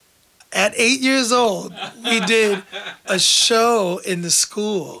At 8 years old, we did a show in the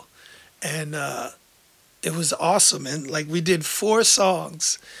school, and it was awesome. And like we did 4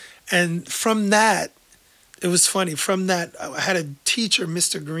 songs, and from that, it was funny. From that, I had a teacher,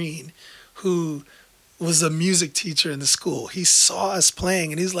 Mr. Green, who was a music teacher in the school. He saw us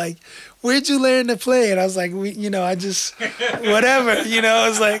playing, and he's like, "Where'd you learn to play?" And I was like, I just, whatever, I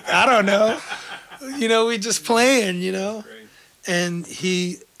was like, I don't know, we just playing, Great. And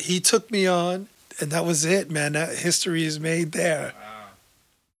he took me on, and that was it, man. That history is made there.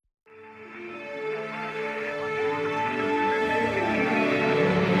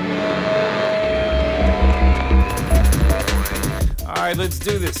 All right, let's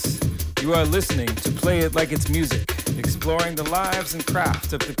do this. You are listening to Play It Like It's Music, exploring the lives and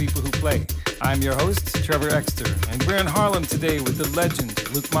craft of the people who play. I'm your host, Trevor Exter, and we're in Harlem today with the legend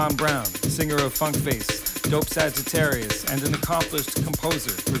Luqman Brown, singer of Funk Face, Dope Sagittarius, and an accomplished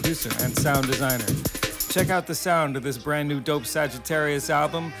composer, producer, and sound designer. Check out the sound of this brand new Dope Sagittarius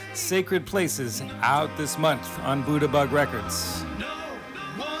album, Sacred Places, out this month on Buddha Bug Records. No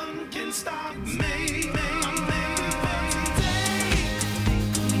one can stop me.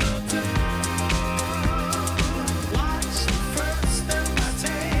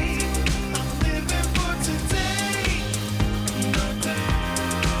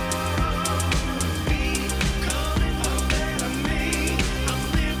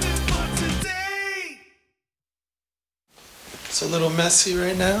 It's a little messy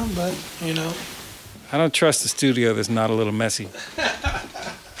right now, but, I don't trust the studio that's not a little messy.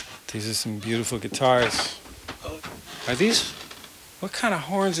 These are some beautiful guitars. Are these? What kind of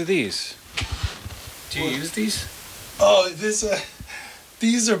horns are these? Do you use these? Oh,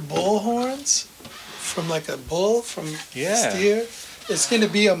 these are bull horns from like a bull from steer. It's going to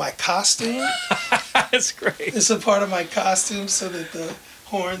be on my costume. That's great. It's a part of my costume so that the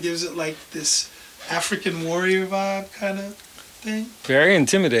horn gives it like this African warrior vibe kind of thing. Very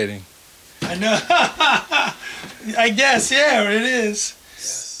intimidating. I know. I guess, yeah, it is.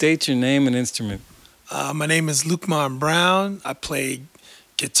 State your name and instrument. My name is Luqman Brown. I play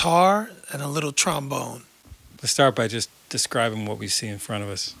guitar and a little trombone. Let's start by just describing what we see in front of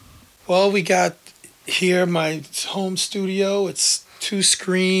us. Well, we got here my home studio. It's 2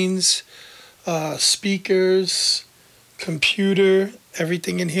 screens, speakers, computer,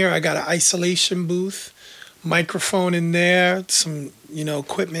 everything in here. I got an isolation booth, microphone in there, some,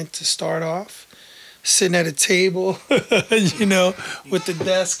 equipment to start off. Sitting at a table, with the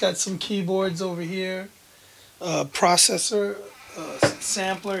desk, got some keyboards over here, processor,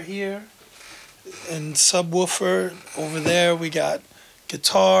 sampler here, and subwoofer over there. We got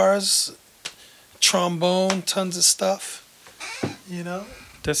guitars, trombone, tons of stuff,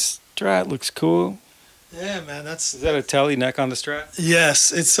 This Strat looks cool. Yeah, man, Is that a telly neck on the Strat?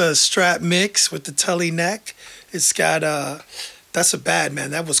 Yes, it's a Strat mix with the telly neck. It's got that's a bad,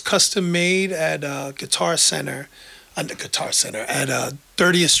 man. That was custom made at Guitar Center, at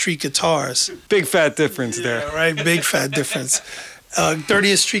 30th Street Guitars. Big fat difference there. Yeah, right, big fat difference.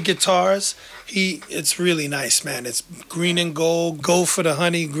 30th Street Guitars. It's really nice, man. It's green and gold for the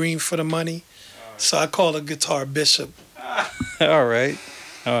honey, green for the money. So I call it Guitar Bishop. All right.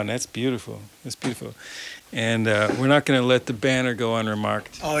 Oh, and that's beautiful. That's beautiful. And we're not going to let the banner go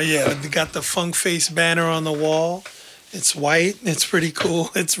unremarked. Oh, yeah. We got the Funk Face banner on the wall. It's white. It's pretty cool.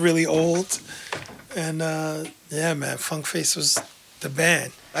 It's really old. And, yeah, man, Funk Face was the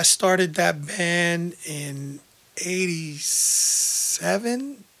band. I started that band in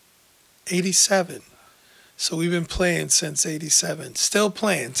 87. So we've been playing since 87. Still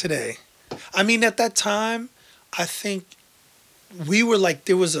playing today. I mean, at that time, I think we were like,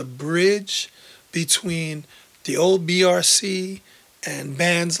 there was a bridge between the old BRC and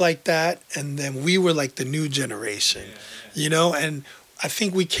bands like that, and then we were like the new generation, and I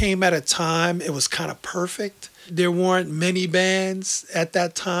think we came at a time, it was kind of perfect. There weren't many bands at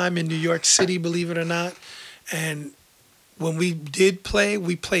that time in New York City, believe it or not, and when we did play,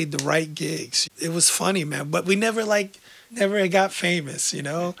 we played the right gigs. It was funny, man, but we never got famous,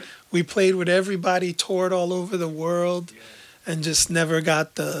 We played with everybody, toured all over the world, and just never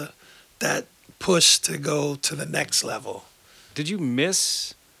got that push to go to the next level. Did you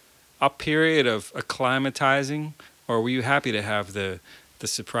miss a period of acclimatizing, or were you happy to have the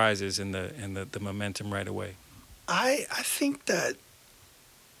surprises and the momentum right away? I think that,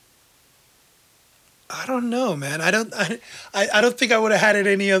 I don't know, man. I don't think I would have had it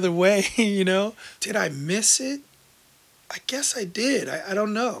any other way, Did I miss it? I guess I did. I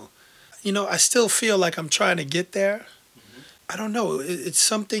don't know. I still feel like I'm trying to get there. I don't know. It's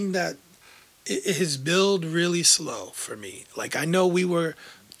something that it has built really slow for me. Like, I know we were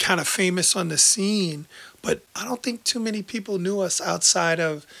kind of famous on the scene, but I don't think too many people knew us outside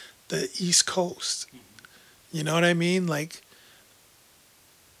of the East Coast. You know what I mean? Like,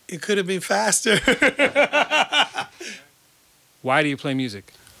 it could have been faster. Why do you play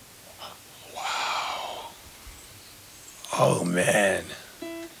music? Wow. Oh, man.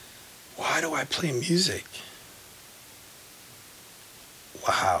 Why do I play music?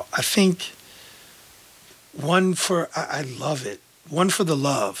 Wow. I think I love it. One, for the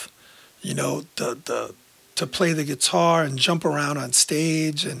love. You know, to play the guitar and jump around on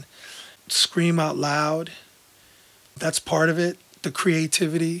stage and scream out loud. That's part of it. The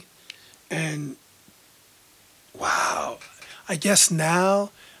creativity. And wow. I guess now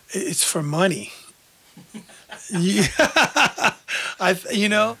it's for money. Yeah. You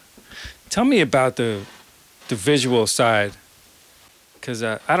know? Tell me about the visual side, because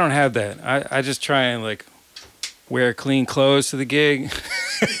I don't have that. I just try and like wear clean clothes to the gig.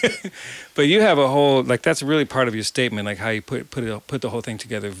 But you have a whole, like, that's really part of your statement, like how you put the whole thing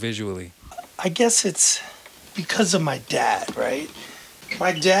together visually. I guess it's because of my dad, right?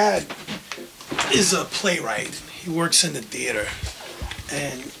 My dad is a playwright. He works in the theater.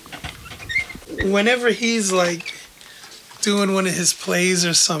 And whenever he's like doing one of his plays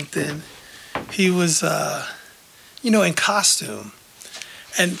or something, he was, in costume.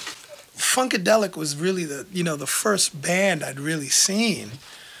 And Funkadelic was really the first band I'd really seen.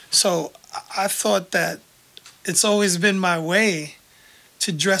 So I thought that it's always been my way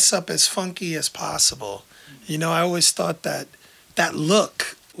to dress up as funky as possible. You know, I always thought that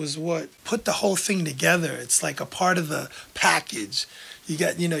look was what put the whole thing together. It's like a part of the package. You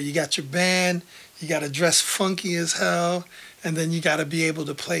got your band, you got to dress funky as hell, and then you got to be able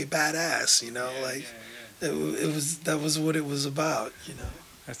to play badass, That was what it was about,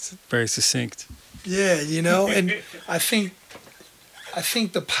 That's very succinct. Yeah, and I think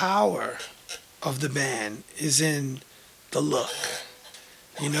the power of the band is in the look.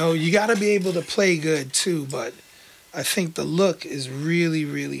 You got to be able to play good too, but I think the look is really,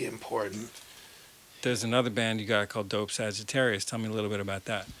 really important. There's another band you got called Dope Sagittarius. Tell me a little bit about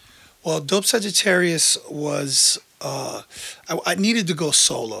that. Well, Dope Sagittarius was, I needed to go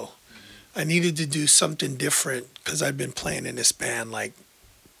solo. I needed to do something different because I'd been playing in this band like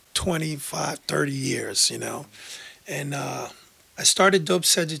 25, 30 years, And I started Dope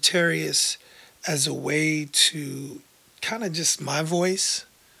Sagittarius as a way to kind of just my voice.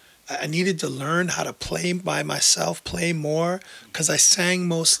 I needed to learn how to play by myself, play more, because I sang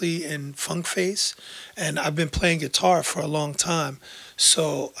mostly in funk face, and I've been playing guitar for a long time.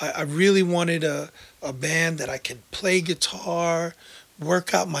 So I really wanted a band that I could play guitar,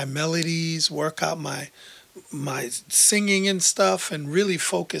 work out my melodies, work out my singing and stuff, and really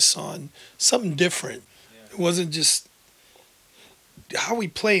focus on something different. It wasn't just how we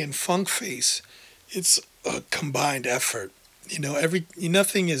play in funk face. It's a combined effort.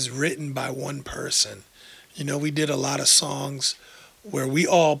 Nothing is written by one person. We did a lot of songs where we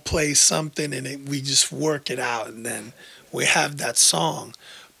all play something and we just work it out, and then we have that song.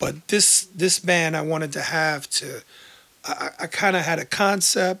 But this band I wanted to have I kind of had a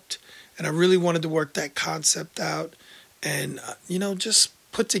concept, and I really wanted to work that concept out and, just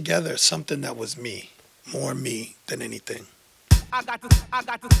put together something that was me, more me than anything. I got the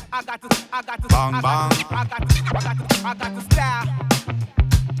bang bang. I got the style.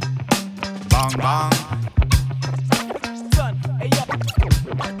 Bang bang. Son, hey yo.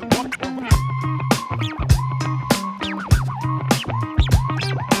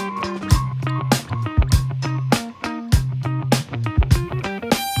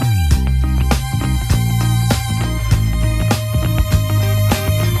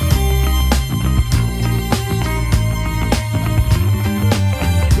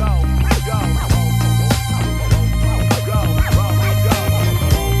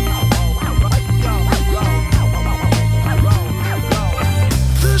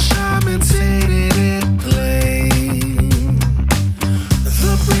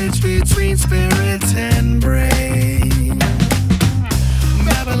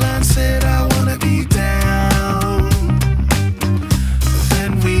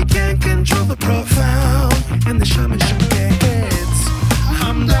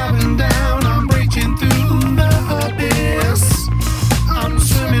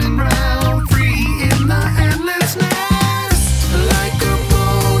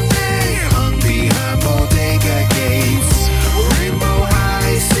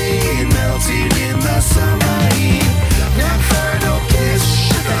 Summer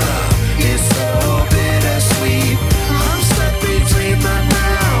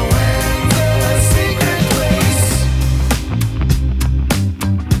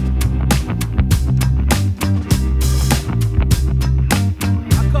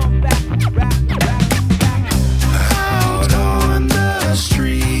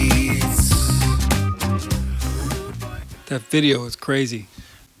video is crazy.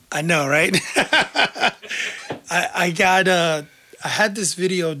 I know, right? I had this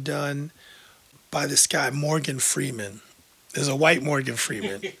video done by this guy, Morgan Freeman. There's a white Morgan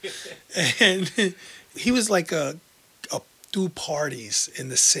Freeman. And he was like do parties in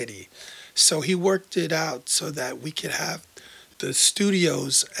the city. So he worked it out so that we could have the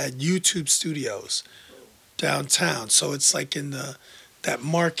studios at YouTube Studios downtown. So it's like in that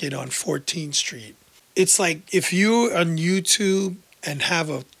market on 14th Street. It's like if you're on YouTube and have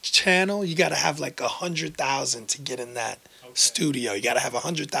a channel, you got to have like 100,000 to get in that studio. You got to have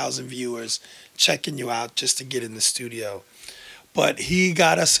 100,000 viewers checking you out just to get in the studio. But he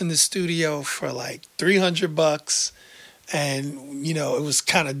got us in the studio for like $300, and it was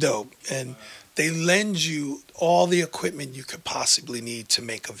kind of dope. And they lend you all the equipment you could possibly need to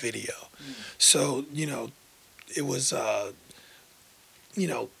make a video. So it was I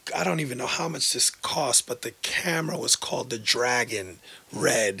don't even know how much this cost, but the camera was called the Dragon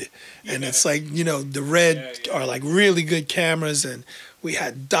Red. And it's like, the Red are like really good cameras, and we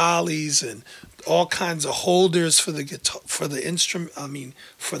had dollies and all kinds of holders for the guitar, for the instrument,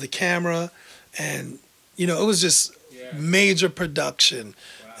 for the camera. And, it was just major production.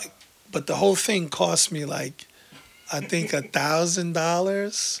 Wow. But the whole thing cost me like, I think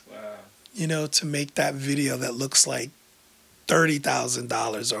 $1,000, wow. To make that video that looks like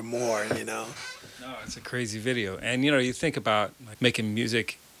 $30,000 or more, No, it's a crazy video. And, you think about like making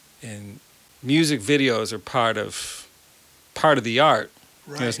music, and music videos are part of the art.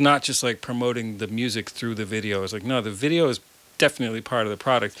 Right. It's not just like promoting the music through the video. It's like, no, the video is definitely part of the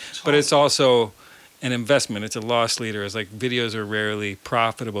product, but it's also an investment. It's a loss leader. It's like videos are rarely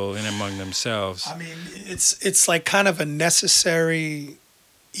profitable in among themselves. It's like kind of a necessary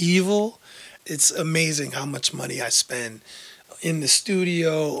evil. It's amazing how much money I spend in the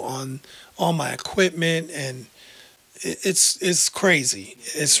studio on all my equipment, and it's crazy.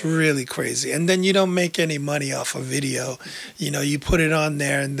 It's really crazy. And then you don't make any money off a video. You put it on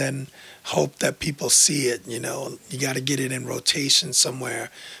there and then hope that people see it. You got to get it in rotation somewhere,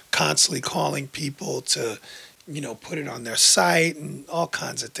 constantly calling people to, put it on their site and all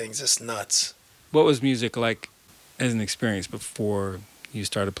kinds of things. It's nuts. What was music like as an experience before you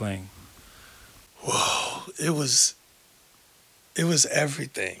started playing? Whoa, it was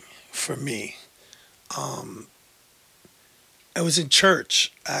everything for me. I was in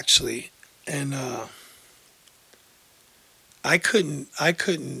church actually, and I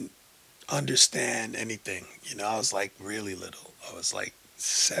couldn't understand anything. I was like really little. I was like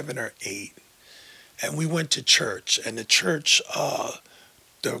 7 or 8, and we went to church. And the church,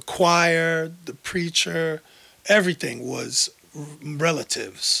 the choir, the preacher, everything was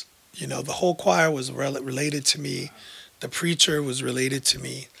relatives. The whole choir was related to me. The preacher was related to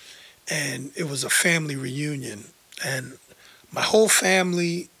me, and it was a family reunion. And my whole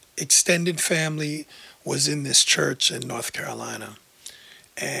family, extended family, was in this church in North Carolina.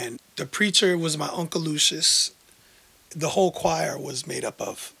 And the preacher was my Uncle Lucius. The whole choir was made up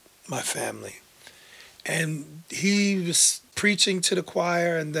of my family. And he was preaching to the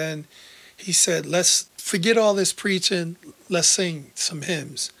choir, and then he said, let's forget all this preaching, let's sing some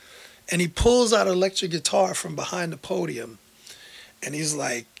hymns. And he pulls out an electric guitar from behind the podium, and he's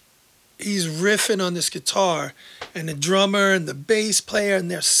riffing on this guitar, and the drummer and the bass player,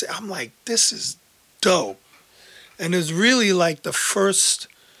 and I'm like, this is dope. And it was really like the first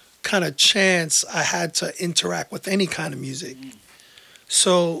kind of chance I had to interact with any kind of music.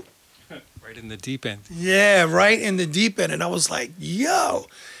 So right in the deep end. Yeah, right in the deep end. And I was like, yo.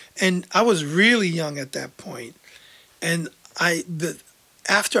 And I was really young at that point. And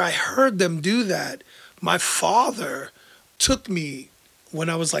after I heard them do that, my father took me when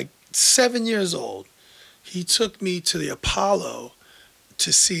I was like 7 years old. He took me to the Apollo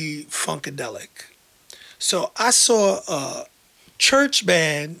to see Funkadelic. So I saw a church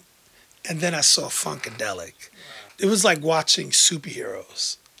band, and then I saw Funkadelic. It was like watching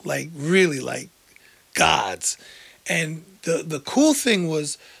superheroes, like really like gods. And the cool thing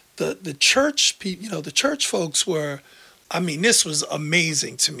was the church people, the church folks were, this was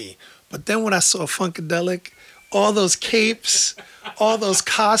amazing to me. But then when I saw Funkadelic, all those capes, all those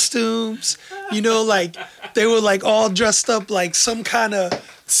costumes, like they were like all dressed up like some kind of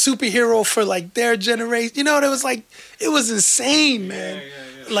superhero for like their generation. It was insane, man.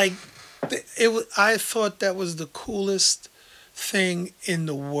 Yeah. Like I thought that was the coolest thing in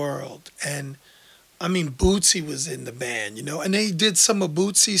the world. And Bootsy was in the band, and they did some of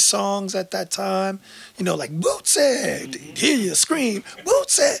Bootsy's songs at that time, like Bootsy, hear you scream,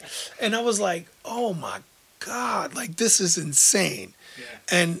 Bootsy. And I was like, oh my God, like this is insane.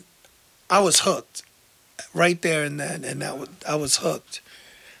 Yeah. And I was hooked right there and then, and I was hooked.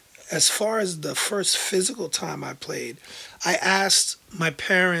 As far as the first physical time I played, I asked my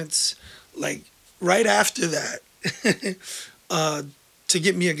parents, like right after that, to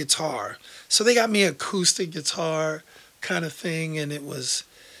get me a guitar. So they got me an acoustic guitar kind of thing, and it was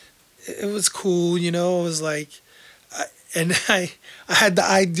cool, you know. It was like, and I had the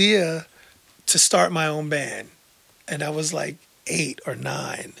idea to start my own band, and I was like 8 or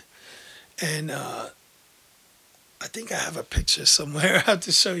 9, and I think I have a picture somewhere I have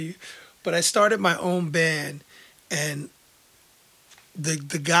to show you, but I started my own band, and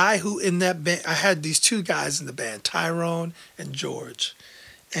the guy who in that band, I had these 2 guys in the band, Tyrone and George,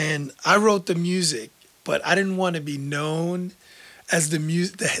 and I wrote the music, but I didn't want to be known as the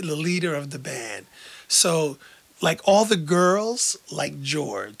leader of the band. So, like all the girls like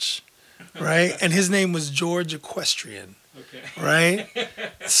George, right? And his name was George Equestrian. Okay. Right?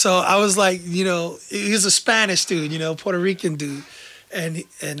 So I was like, you know, he was a Spanish dude, you know, Puerto Rican dude. And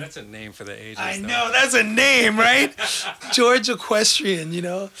That's a name for the ages. I though. know, that's a name, right? George Equestrian, you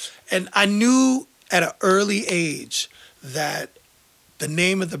know. And I knew at an early age that the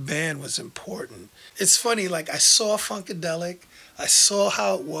name of the band was important. It's funny, like I saw Funkadelic, I saw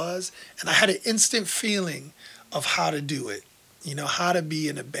how it was, and I had an instant feeling of how to do it, you know, how to be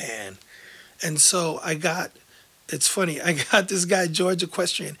in a band. And so it's funny, I got this guy, George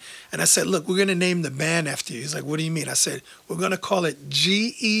Equestrian, and I said, look, we're going to name the band after you. He's like, what do you mean? I said, we're going to call it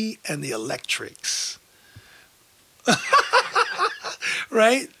GE and the Electrics.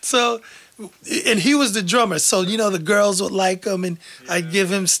 Right? So, and he was the drummer. So, you know, the girls would like him, and I'd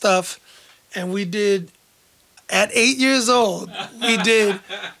give him stuff. And we did, at 8 years old, we did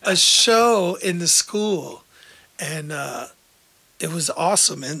a show in the school. And it was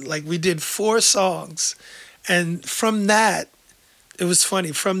awesome. And like we did 4 songs. And from that, it was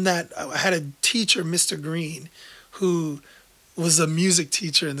funny. From that, I had a teacher, Mr. Green, who was a music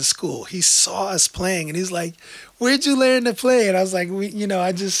teacher in the school. He saw us playing, and he's like, where'd you learn to play? And I was like,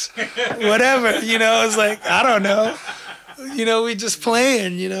 I just, whatever, you know. I was like, I don't know. You know, we just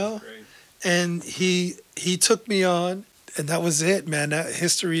playing, you know. Great. And he took me on, and that was it, man. That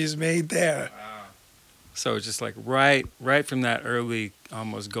history is made there. Wow. So just like right from that early,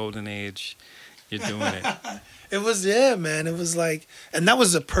 almost golden age, you're doing it. It was, yeah, man. It was like, and that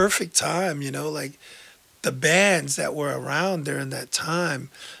was the perfect time, you know, like the bands that were around during that time,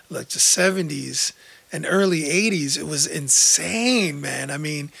 like the 70s and early 80s, it was insane, man. I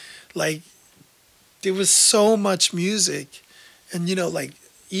mean, like there was so much music, and, you know, like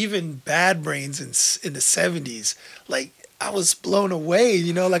even Bad Brains in the 70s, like I was blown away,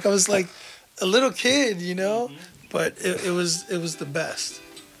 you know, like I was like a little kid, you know, but it was the best.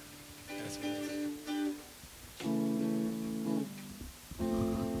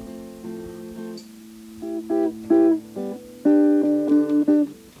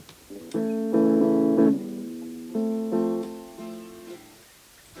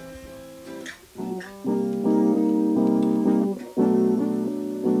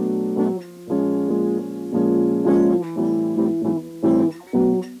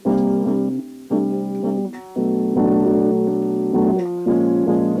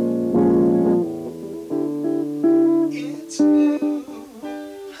 It's you,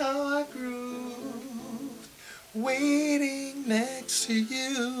 how I grew, waiting next to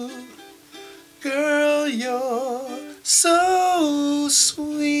you. Girl, you're so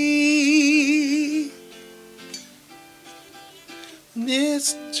sweet.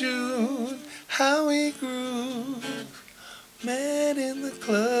 It's June, how we grew, met in the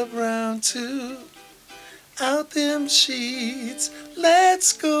club round 2. Out them sheets,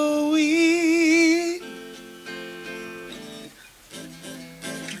 let's go eat.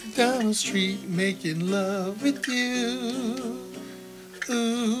 Down the street making love with you.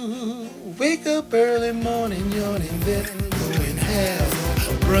 Ooh, wake up early morning, yawning, then go and have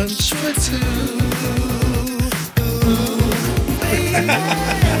a brunch for 2.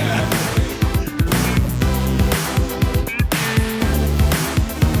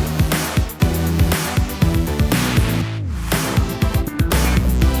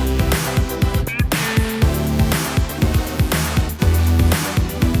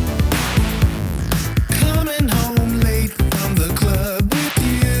 Coming home late from the club with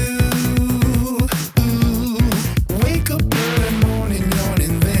you. Ooh, wake up early morning,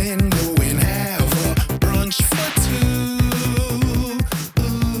 yawning, then go and have a brunch for 2.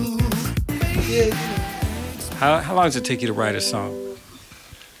 Ooh, yeah. How long does it take you to write a song?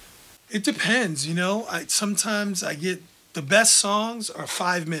 It depends, you know. Sometimes I get the best songs are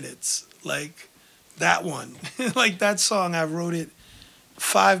 5 minutes, like that one, like that song. I wrote it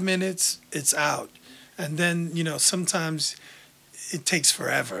 5 minutes, it's out. And then, sometimes it takes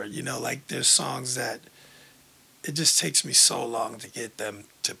forever, like there's songs that it just takes me so long to get them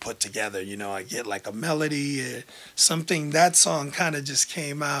to put together. I get like a melody or something. That song kind of just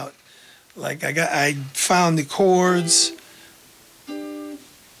came out. Like I found the chords and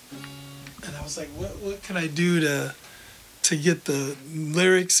I was like, what can I do to get the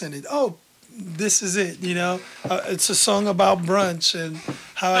lyrics and this is it, it's a song about brunch and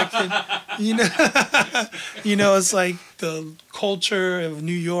how I can, it's like the culture of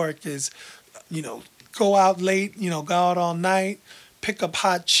New York is, go out late, go out all night, pick up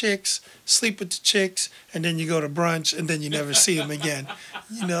hot chicks, sleep with the chicks, and then you go to brunch and then you never see them again,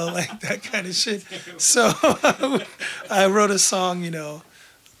 like that kind of shit. So I wrote a song,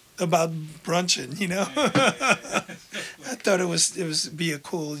 about brunching, I thought it was be a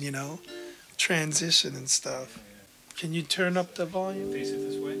cool, transition and stuff. Can you turn up the volume? Face it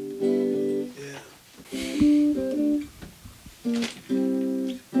this way. Yeah.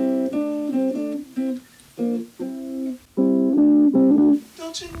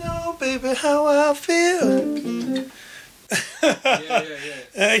 Don't you know, baby, how I feel?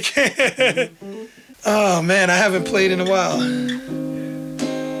 Yeah. Okay. Oh man, I haven't played in a while.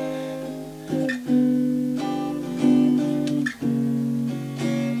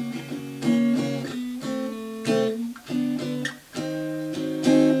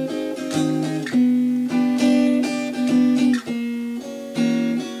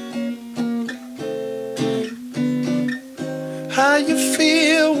 How you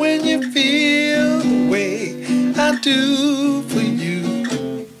feel when you feel the way I do for you.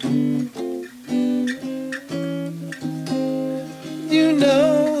 You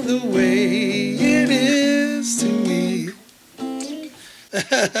know the way it is to me.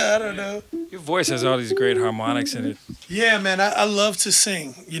 I don't know. Your voice has all these great harmonics in it. Yeah, man, I love to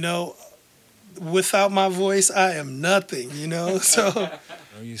sing, Without my voice, I am nothing, so.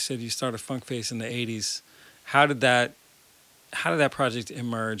 You said you started Funk Face in the 80s. How did that project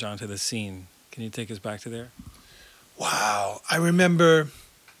emerge onto the scene? Can you take us back to there? Wow. I remember,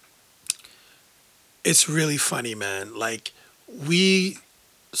 it's really funny, man. Like, we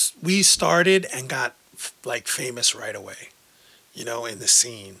started and got, like, famous right away, in the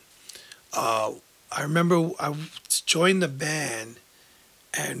scene. I remember I joined the band,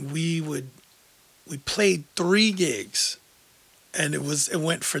 and we played 3 gigs, and it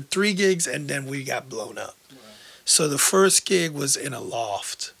went for 3 gigs, and then we got blown up. Wow. So the first gig was in a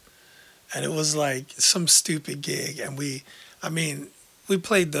loft, and it was like some stupid gig, and we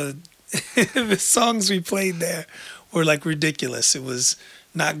played the the songs we played there were like ridiculous. It was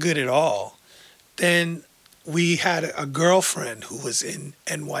not good at all. Then we had a girlfriend who was in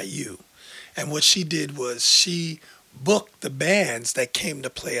NYU, and what she did was she booked the bands that came to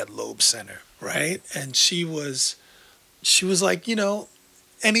play at Loeb Center, right? And she was like,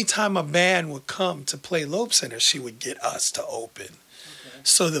 anytime a band would come to play Loeb Center, she would get us to open. Okay.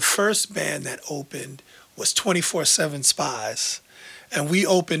 So the first band that opened was 24/7 Spies, and we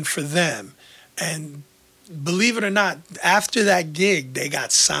opened for them. And believe it or not, after that gig, they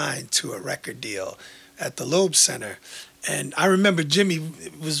got signed to a record deal at the Loeb Center. And I remember Jimmy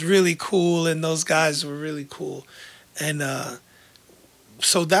was really cool, and those guys were really cool. And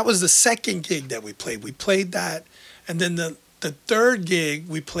so that was the second gig that we played. We played that, and then the third gig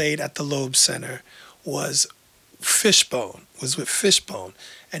we played at the Loeb Center was with Fishbone.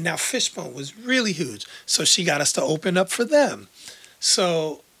 And now Fishbone was really huge. So she got us to open up for them.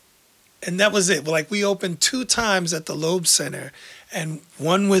 So, and that was it. Like, we opened 2 times at the Loeb Center, and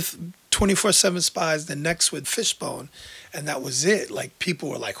one with 24/7 Spies, the next with Fishbone. And that was it. Like, people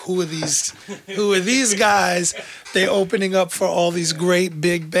were like, who are these guys? They're opening up for all these great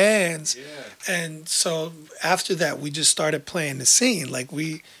big bands. Yeah. And so after that, we just started playing the scene. Like,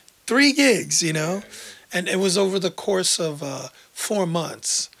 3 gigs, and it was over the course of 4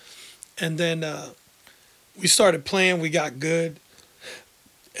 months. And then we started playing, we got good.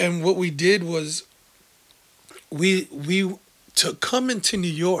 And what we did was to come into New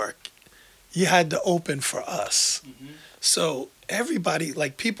York, you had to open for us. Mm-hmm. So everybody,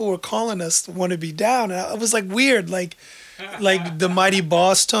 like, people were calling us to want to be down. And it was like weird, like the Mighty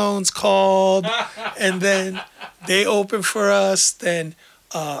Boss Tones called, and then they opened for us. Then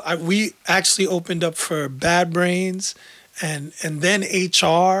we actually opened up for Bad Brains, and then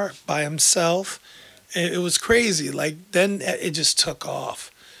HR by himself. It was crazy. Like, then it just took off.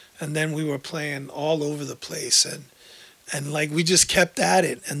 And then we were playing all over the place, and like, we just kept at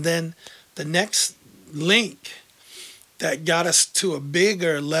it. And then the next link that got us to a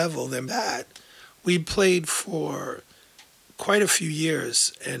bigger level than that, we played for quite a few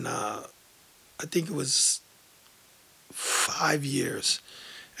years. And I I think it was 5 years.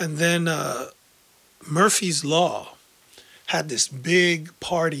 And then Murphy's Law had this big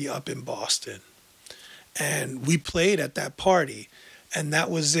party up in Boston. And we played at that party. And that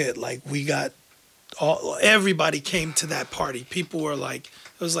was it. Like, we got everybody came to that party. People were like,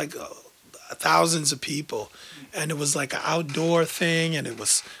 it was like thousands of people. And it was like an outdoor thing. And it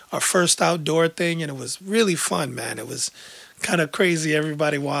was our first outdoor thing. And it was really fun, man. It was kind of crazy,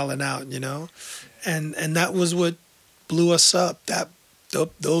 everybody wilding out, you know? And that was what blew us up.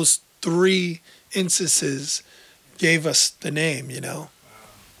 Those three instances gave us the name, you know?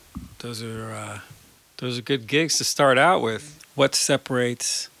 Those are good gigs to start out with. What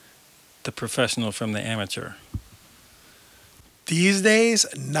separates the professional from the amateur? These days,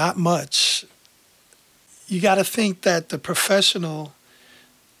 not much. You got to think that the professional,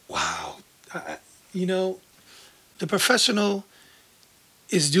 wow, you know, the professional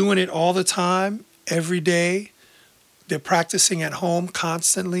is doing it all the time, every day. They're practicing at home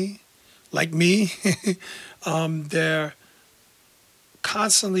constantly, like me. They're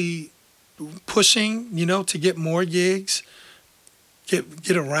constantly pushing, you know, to get more gigs,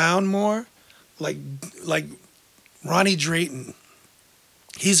 get around more. Like Ronnie Drayton,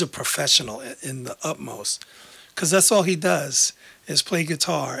 he's a professional in the utmost, because that's all he does is play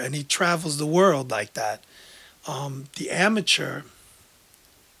guitar, and he travels the world like that. The amateur,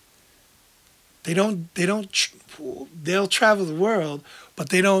 they'll travel the world, but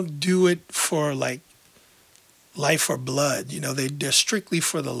they don't do it for like life or blood. You know, they're strictly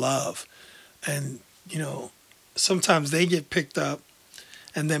for the love. And, you know, sometimes they get picked up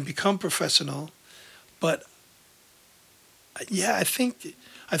and then become professional. But yeah, I think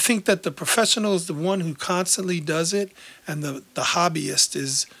that the professional is the one who constantly does it, and the hobbyist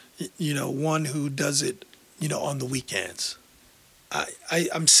is, you know, one who does it, you know, on the weekends.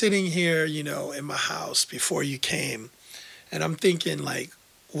 I'm sitting here, you know, in my house before you came, and I'm thinking, like,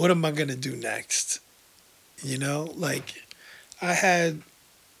 what am I gonna do next? You know, like, I've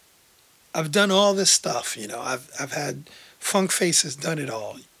done all this stuff, you know. I've had Funk Face has done it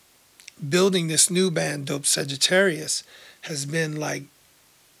all. Building this new band, Dope Sagittarius, has been like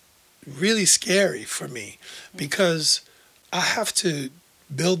really scary for me, because I have to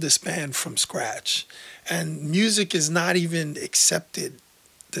build this band from scratch, and music is not even accepted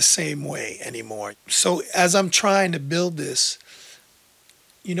the same way anymore. So as I'm trying to build this,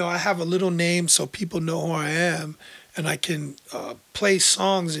 you know, I have a little name so people know who I am, and I can play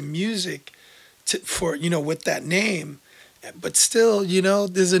songs and music for, you know, with that name. But still, you know,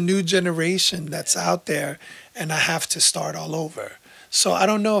 there's a new generation that's out there, and I have to start all over. So I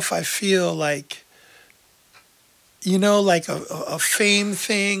don't know if I feel like, you know, like a fame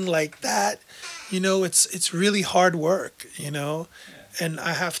thing like that. You know, it's really hard work, you know, and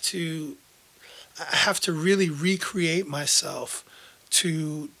I have to really recreate myself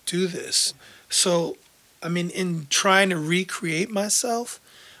to do this. So, I mean, in trying to recreate myself,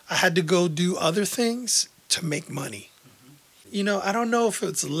 I had to go do other things to make money. You know, I don't know if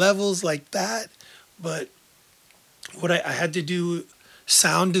it's levels like that, but what I had to do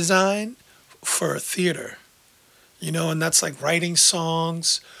sound design for theater, you know, and that's like writing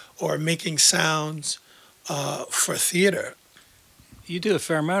songs or making sounds for theater. You do a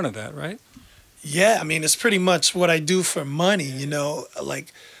fair amount of that, right? Yeah, I mean, it's pretty much what I do for money, you know.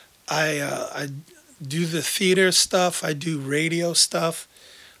 Like, I do the theater stuff, I do radio stuff,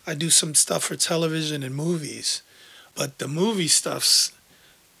 I do some stuff for television and movies. But the movie it's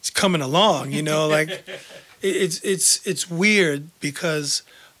coming along, you know. Like, it's weird because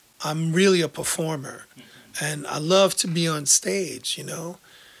I'm really a performer, and I love to be on stage, you know.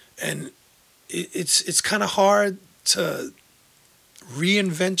 And it's kind of hard to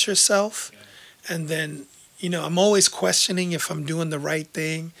reinvent yourself, and then, you know, I'm always questioning if I'm doing the right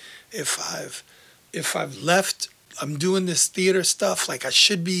thing, if I've left. I'm doing this theater stuff, like I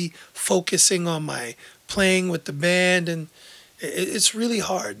should be focusing on my playing with the band, and it's really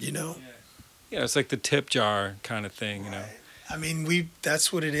hard, you know. Yeah, it's like the tip jar kind of thing, you know. I mean,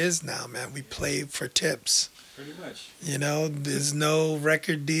 that's what it is now, man. We play for tips. Pretty much. You know, there's no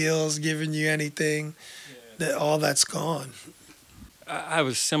record deals giving you anything. All that's gone. I have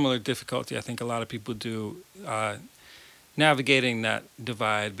a similar difficulty, I think a lot of people do, navigating that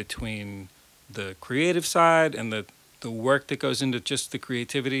divide between the creative side and the work that goes into just the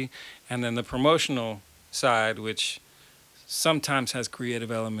creativity, and then the promotional side, which sometimes has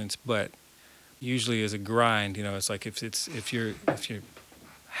creative elements, but usually is a grind. You know, it's like if you're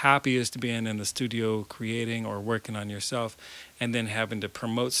happiest being in the studio creating or working on yourself, and then having to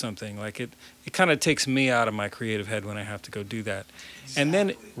promote something, like it kind of takes me out of my creative head when I have to go do that. Exactly. And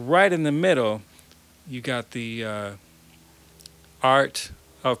then right in the middle, you got the art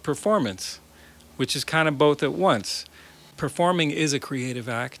of performance, which is kind of both at once. Performing is a creative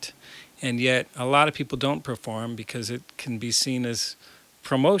act, and yet a lot of people don't perform because it can be seen as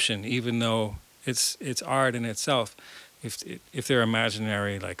promotion, even though it's art in itself. If they're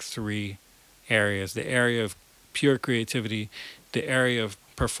imaginary, like three areas: the area of pure creativity, the area of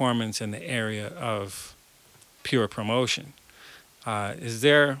performance, and the area of pure promotion. Is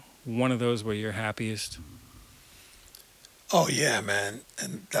there one of those where you're happiest? Oh yeah, man.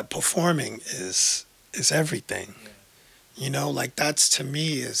 And that performing is everything. Yeah. You know, like that's to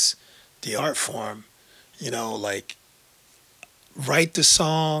me is the art form. You know, like write the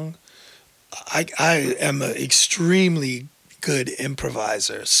song. I am an extremely good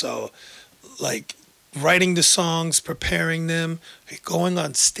improviser. So like writing the songs, preparing them, going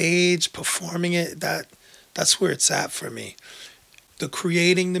on stage, performing it, that's where it's at for me. The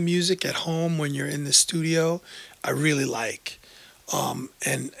creating the music at home when you're in the studio, I really like.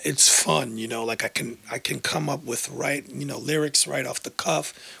 And it's fun, you know, like I can come up with lyrics right off the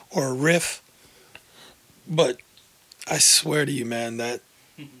cuff or a riff. But I swear to you, man, that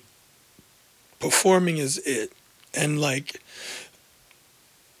performing is it. And like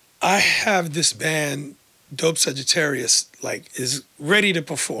I have this band, Dope Sagittarius, like is ready to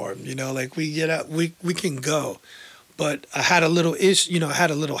perform, you know, like we get out, we can go. But I had a little issue, I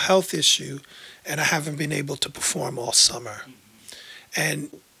had a little health issue and I haven't been able to perform all summer. And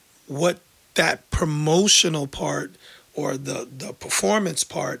what that promotional part or the performance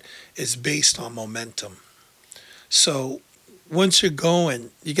part is based on momentum. So once you're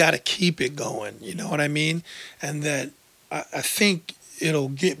going, you got to keep it going, you know what I mean? And that I think it'll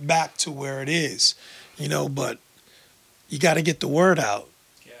get back to where it is, you know, but you got to get the word out,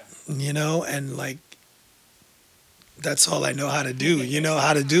 you know, and like, that's all I know how to do. You know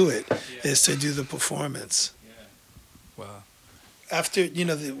how to do it is to do the performance. Yeah. Wow. After,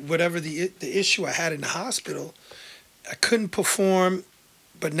 whatever the issue I had in the hospital, I couldn't perform,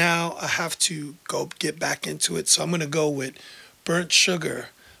 but now I have to go get back into it. So I'm going to go with Burnt Sugar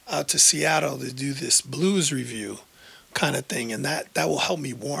out to Seattle to do this blues review kind of thing. And that will help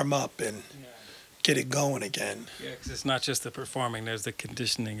me warm up and get it going again. Yeah, because it's not just the performing. There's the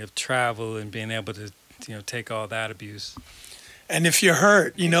conditioning of travel and being able to, take all that abuse. And if you're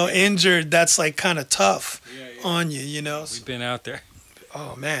hurt, injured, that's like kind of tough on you, We've been out there.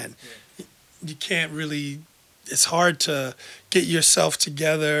 Oh, man. Yeah. You can't really, it's hard to get yourself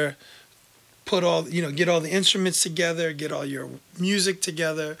together, get all the instruments together, get all your music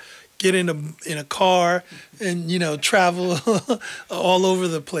together, get in a car and, travel all over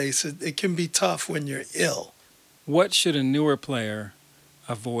the place. It can be tough when you're ill. What should a newer player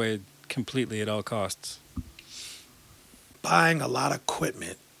avoid completely at all costs? Buying a lot of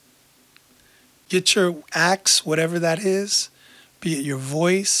equipment. Get your axe, whatever that is, be it your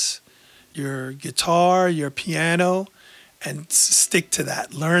voice, your guitar, your piano, and stick to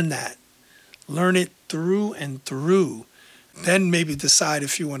that. Learn that. Learn it through and through. Then maybe decide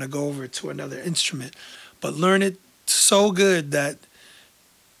if you want to go over to another instrument. But learn it so good that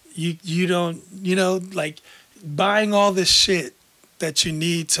you don't, like buying all this shit that you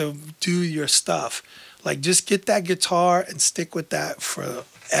need to do your stuff. Like just get that guitar and stick with that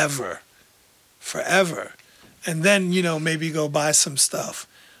forever. And then, maybe go buy some stuff.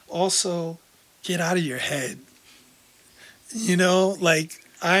 Also, get out of your head. Like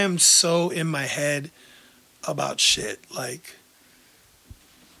I am so in my head about shit. Like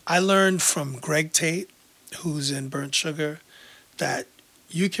I learned from Greg Tate, who's in Burnt Sugar, that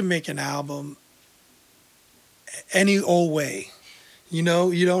you can make an album any old way. You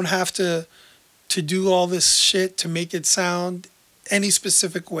don't have to do all this shit to make it sound any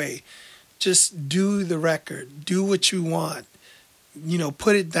specific way. Just do the record. Do what you want.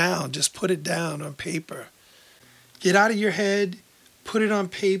 Put it down. Just put it down on paper. Get out of your head. Put it on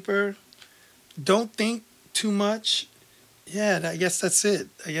paper. Don't think too much. Yeah, I guess that's it.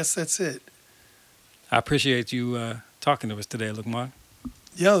 I appreciate you talking to us today, Luqman.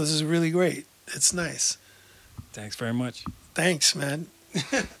 Yo, this is really great. It's nice. Thanks very much. Thanks, man.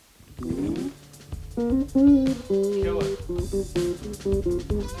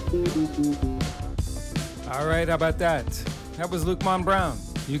 All right, how about that? That was Luqman Brown.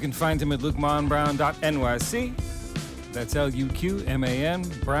 You can find him at luqmanbrown.nyc. That's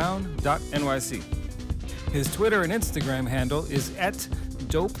LUQMAN Brown.nyc. His Twitter and Instagram handle is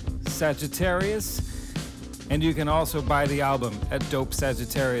 @DopeSagittarius. And you can also buy the album at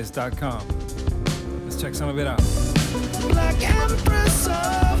dopesagittarius.com. Let's check some of it out. Black Empress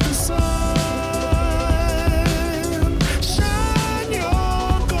of the Sun, shine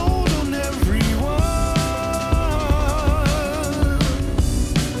your gold on everyone.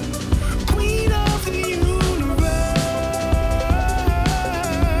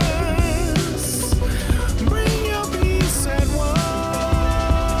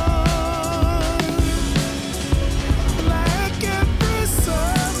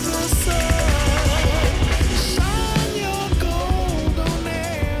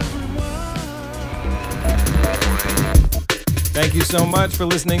 so much for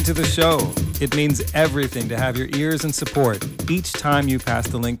listening to the show. It means everything to have your ears and support each time you pass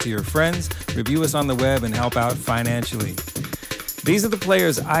the link to your friends, review us on the web, and help out financially. These are the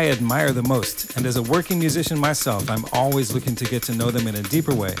players I admire the most, and as a working musician myself, I'm always looking to get to know them in a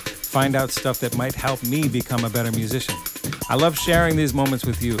deeper way, find out stuff that might help me become a better musician. I love sharing these moments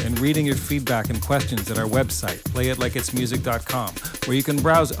with you and reading your feedback and questions at our website, playitlikei'smusic.com, where you can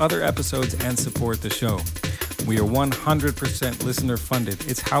browse other episodes and support the show. We are 100% listener funded.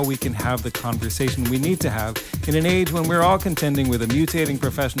 It's how we can have the conversation we need to have in an age when we're all contending with a mutating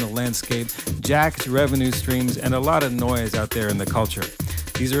professional landscape, jacked revenue streams, and a lot of noise out there in the culture.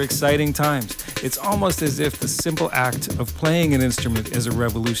 These are exciting times. It's almost as if the simple act of playing an instrument is a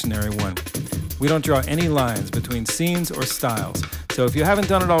revolutionary one. We don't draw any lines between scenes or styles. So if you haven't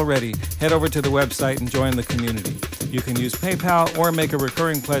done it already, head over to the website and join the community. You can use PayPal or make a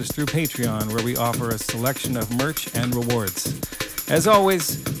recurring pledge through Patreon, where we offer a selection of merch and rewards. As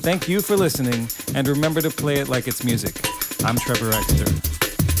always, thank you for listening, and remember to play it like it's music. I'm Trevor Exter.